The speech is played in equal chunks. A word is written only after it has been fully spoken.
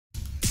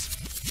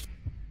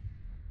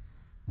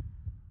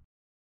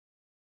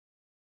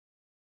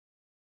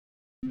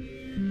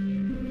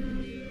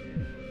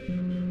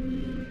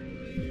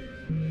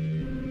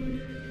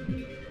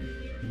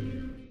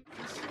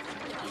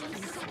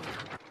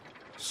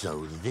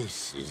So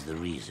this is the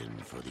reason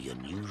for the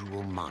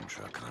unusual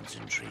mantra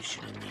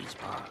concentration in these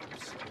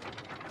bars.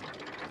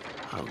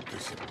 How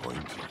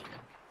disappointing.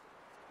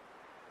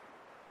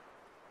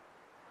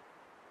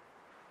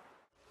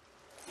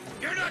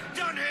 You're not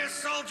done here,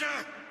 soldier!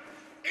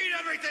 Eat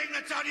everything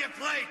that's on your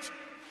plate!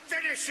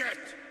 Finish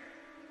it!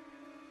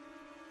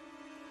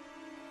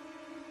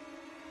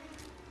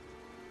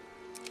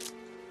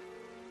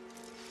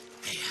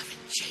 They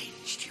haven't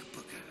changed you,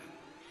 Booker.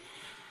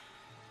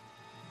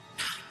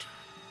 Not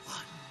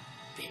one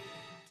bit.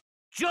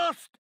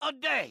 Just a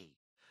day.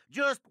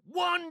 Just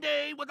one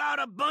day without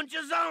a bunch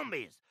of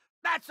zombies.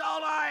 That's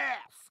all I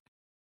ask.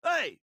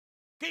 Hey,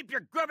 keep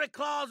your grubby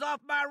claws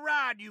off my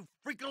ride, you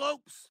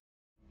freakalopes.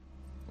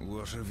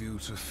 What have you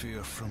to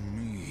fear from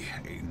me,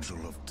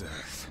 Angel of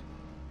Death?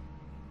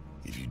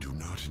 If you do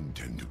not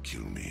intend to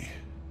kill me,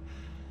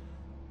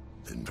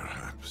 then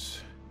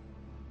perhaps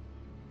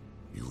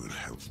you will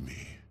help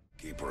me.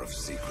 Keeper of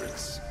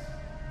Secrets,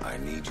 I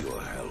need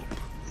your help.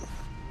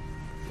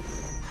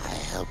 I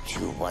helped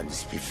you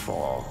once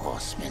before,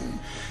 Horseman.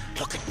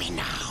 Look at me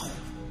now.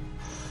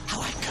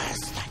 How I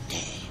cursed that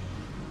day.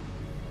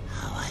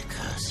 How I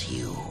curse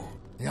you.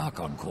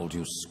 Yakon called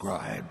you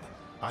Scribe.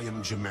 I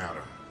am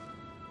Jamara.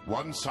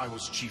 Once I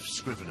was Chief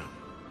Scrivener,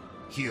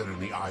 here in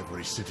the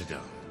Ivory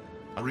Citadel.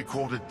 I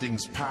recorded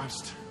things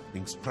past,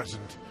 things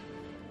present,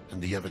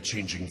 and the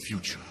ever-changing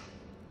future.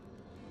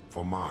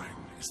 For mine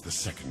is the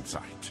second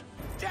sight.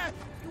 Death,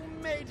 you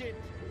made it!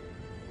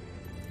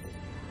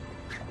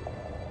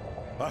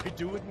 I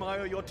do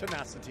admire your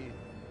tenacity.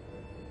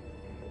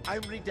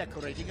 I'm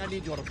redecorating. I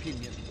need your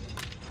opinion.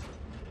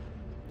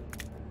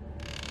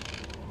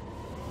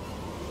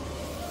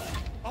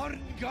 On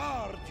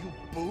guard, you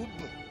boob!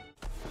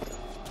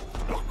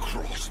 The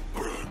cross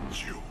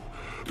burns you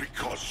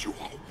because you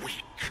are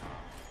weak.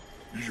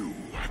 You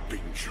have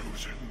been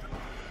chosen.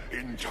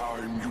 In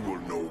time, you will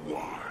know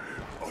why.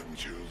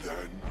 Until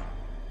then,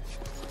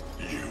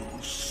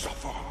 you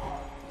suffer.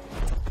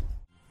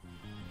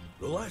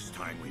 The last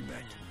time we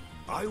met,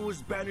 I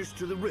was banished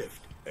to the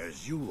Rift,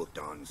 as you looked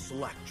on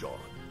slack-jawed.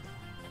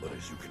 But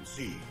as you can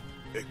see,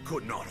 it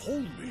could not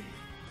hold me.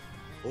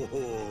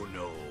 Oh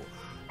no,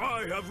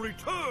 I have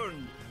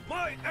returned!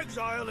 My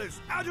exile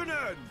is at an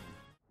end!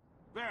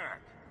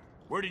 Barrack,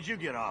 where did you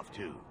get off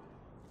to?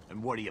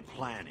 And what are you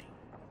planning?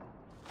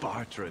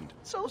 Bartrand,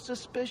 so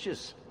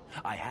suspicious.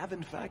 I have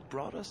in fact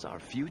brought us our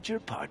future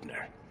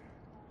partner.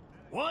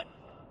 What?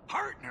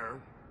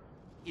 Partner?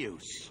 You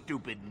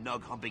stupid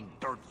nug-humping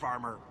dirt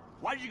farmer.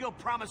 Why did you go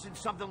promising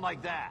something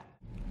like that?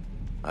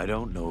 I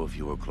don't know if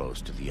you were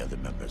close to the other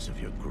members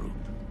of your group,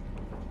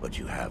 but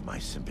you have my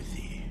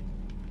sympathy.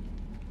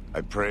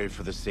 I pray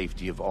for the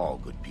safety of all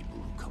good people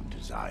who come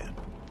to Zion,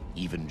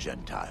 even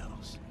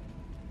Gentiles.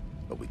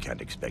 But we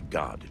can't expect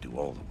God to do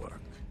all the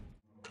work.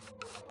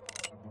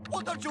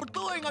 What are you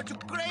doing? Are you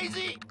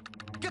crazy?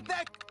 Get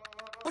back!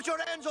 Put your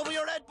hands over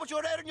your head, put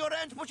your head in your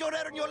hands, put your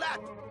head in your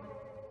lap!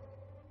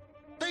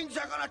 Things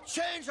are gonna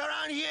change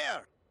around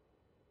here!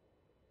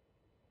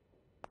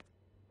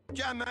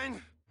 Yeah, man.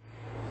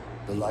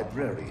 The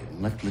librarian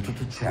left little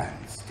to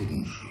chance,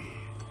 didn't she?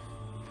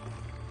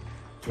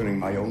 Turning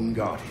my own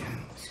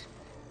guardians,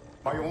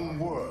 my own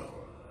world,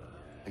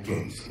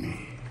 against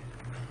me.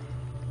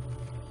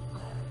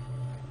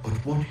 But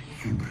what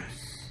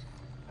hubris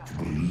to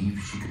believe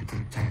she could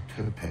protect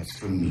her pets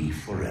from me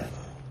forever.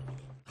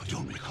 I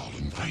don't recall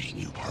inviting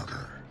you,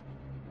 Parker.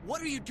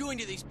 What are you doing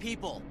to these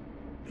people?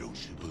 Don't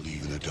you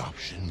believe in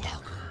adoption,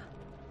 Parker?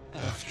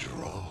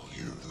 After all,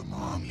 you're the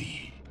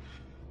mommy.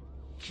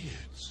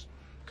 Kids,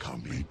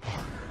 come meet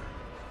Parker.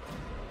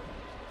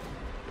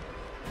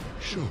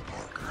 Show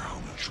Parker how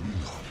much we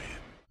love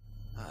him.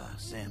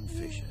 Sam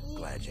Fisher,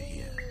 glad you're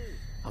here.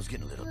 I was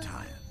getting a little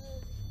tired.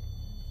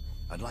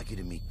 I'd like you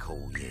to meet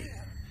Cole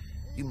Yeager.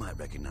 You might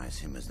recognize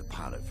him as the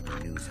pilot from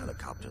the news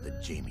helicopter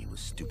that Jamie was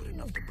stupid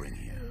enough to bring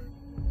here.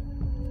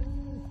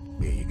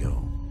 Here you go.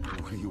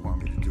 What do you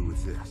want me to do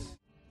with this?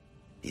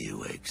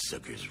 You egg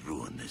suckers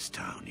ruined this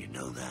town, you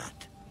know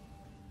that?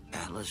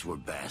 Atlas were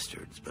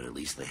bastards, but at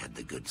least they had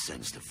the good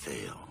sense to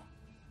fail.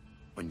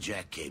 When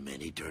Jack came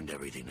in, he turned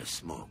everything to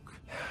smoke.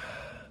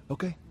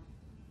 Okay.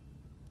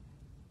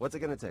 What's it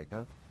gonna take,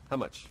 huh? How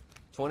much?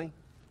 20?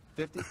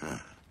 50?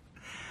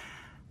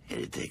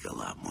 It'd take a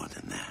lot more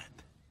than that.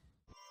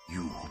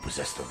 You who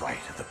possess the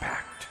right of the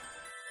Pact.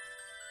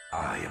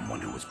 I am one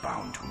who is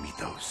bound to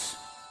Mythos.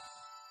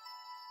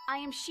 I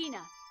am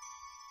Sheena.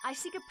 I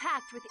seek a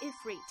pact with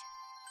Ifrit.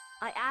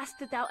 I ask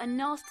that thou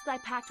annulst thy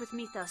pact with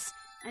Mythos,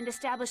 and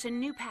establish a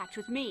new pact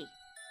with me.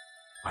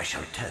 I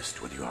shall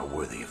test whether you are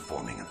worthy of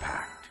forming a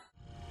pact.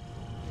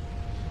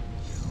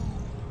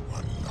 You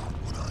are not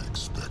what I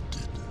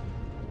expected.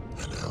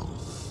 An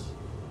elf.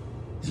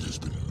 It has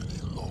been many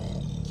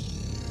long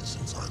years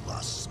since I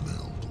last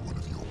smelled one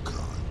of your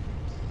kind.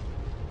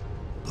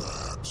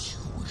 Perhaps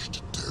you wish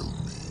to tell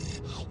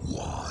me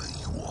why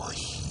you are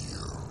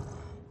here.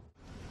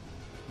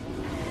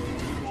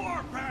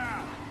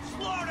 Warpath!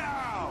 Slow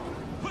down!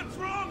 What's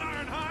wrong,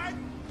 Ironhide?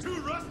 Too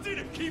rusty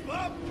to keep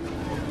up?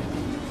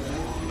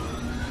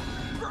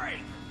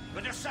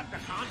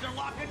 Decepticons are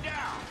locking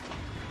down.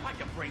 I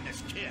can bring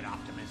this kid,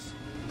 Optimus.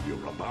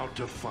 You're about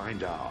to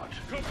find out.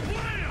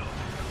 Kablam!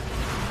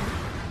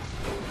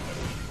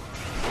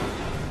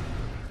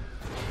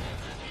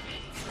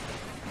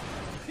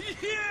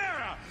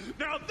 Yeah!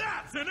 Now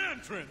that's an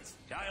entrance!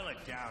 Dial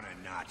it down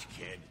a notch,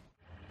 kid.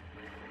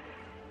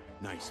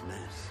 Nice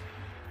mess.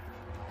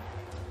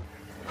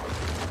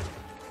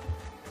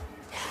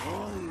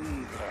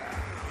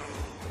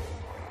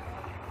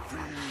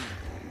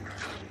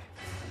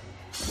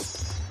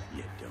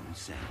 You don't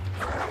sound.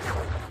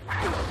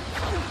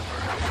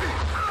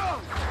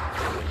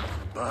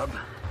 Bub,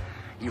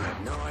 you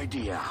have no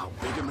idea how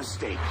big a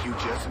mistake you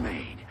just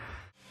made.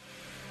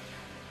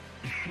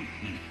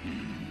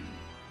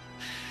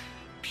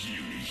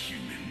 Puny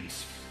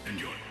humans and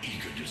your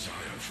eager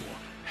desire for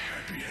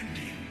happy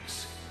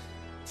endings.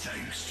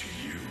 Thanks to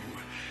you,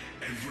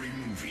 every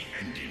movie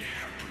ended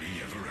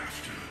happily ever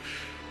after,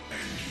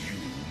 and you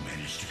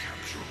managed to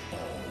capture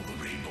all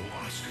the Rainbow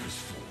Oscars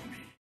for me.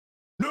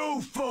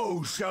 No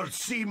foe shall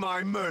see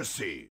my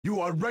mercy.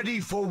 You are ready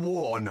for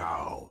war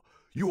now.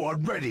 You are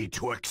ready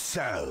to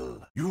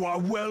excel. You are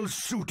well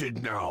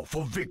suited now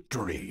for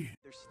victory.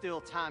 There's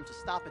still time to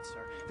stop it,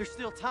 sir. There's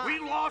still time. We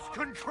lost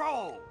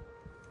control!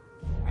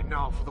 And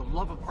now, for the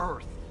love of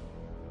Earth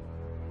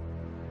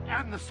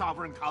and the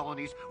sovereign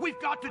colonies,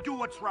 we've got to do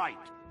what's right.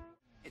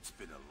 It's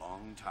been a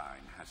long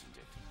time, hasn't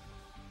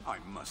it? I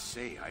must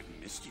say I've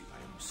missed you.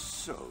 I am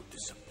so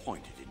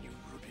disappointed in you,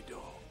 Ruby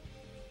Doll.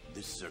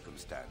 This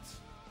circumstance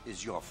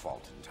is your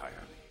fault entirely.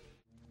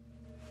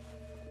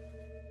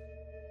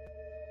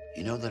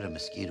 You know that a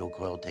mosquito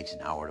coil takes an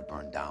hour to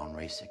burn down,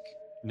 Rasik?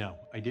 No,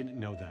 I didn't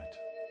know that.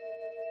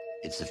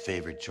 It's the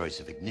favorite choice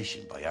of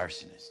ignition by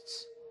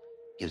arsonists.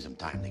 Gives them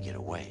time to get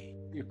away.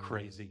 You're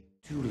crazy.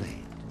 Too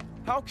late.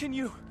 How can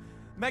you?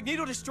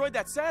 Magneto destroyed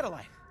that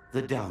satellite.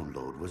 The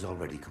download was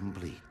already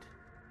complete.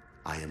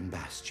 I am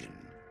Bastion,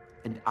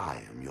 and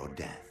I am your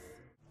death.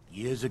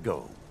 Years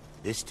ago,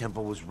 this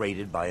temple was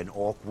raided by an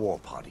Orc war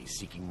party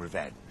seeking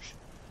revenge.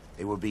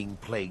 They were being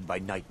plagued by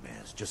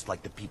nightmares, just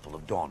like the people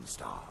of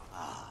Dawnstar.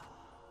 Ah,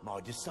 my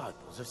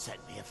disciples have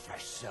sent me a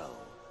fresh soul.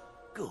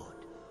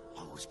 Good.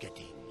 I was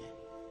getting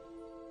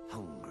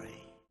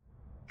hungry.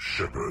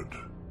 Shepard,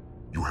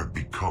 you have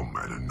become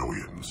an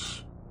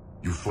annoyance.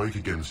 You fight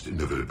against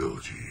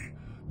inevitability,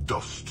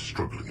 dust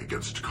struggling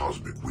against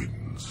cosmic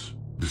winds.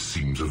 This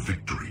seems a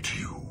victory to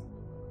you,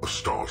 a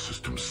star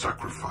system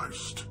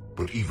sacrificed.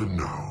 But even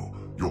now,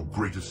 your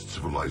greatest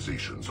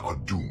civilizations are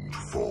doomed to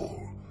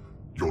fall.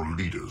 Your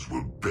leaders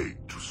will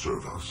beg to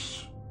serve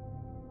us.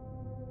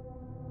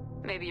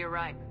 Maybe you're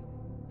right.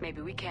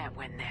 Maybe we can't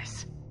win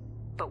this.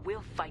 But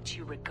we'll fight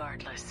you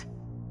regardless.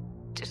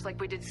 Just like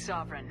we did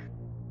Sovereign.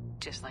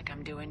 Just like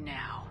I'm doing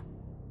now.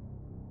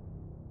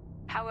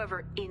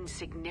 However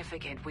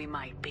insignificant we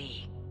might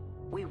be,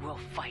 we will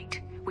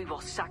fight, we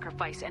will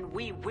sacrifice, and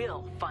we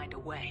will find a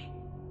way.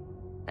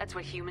 That's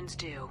what humans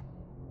do.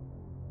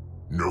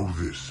 Know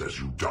this as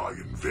you die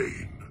in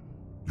vain.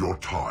 Your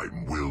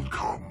time will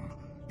come.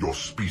 Your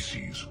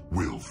species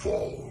will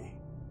fall.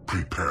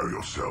 Prepare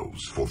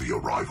yourselves for the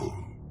arrival.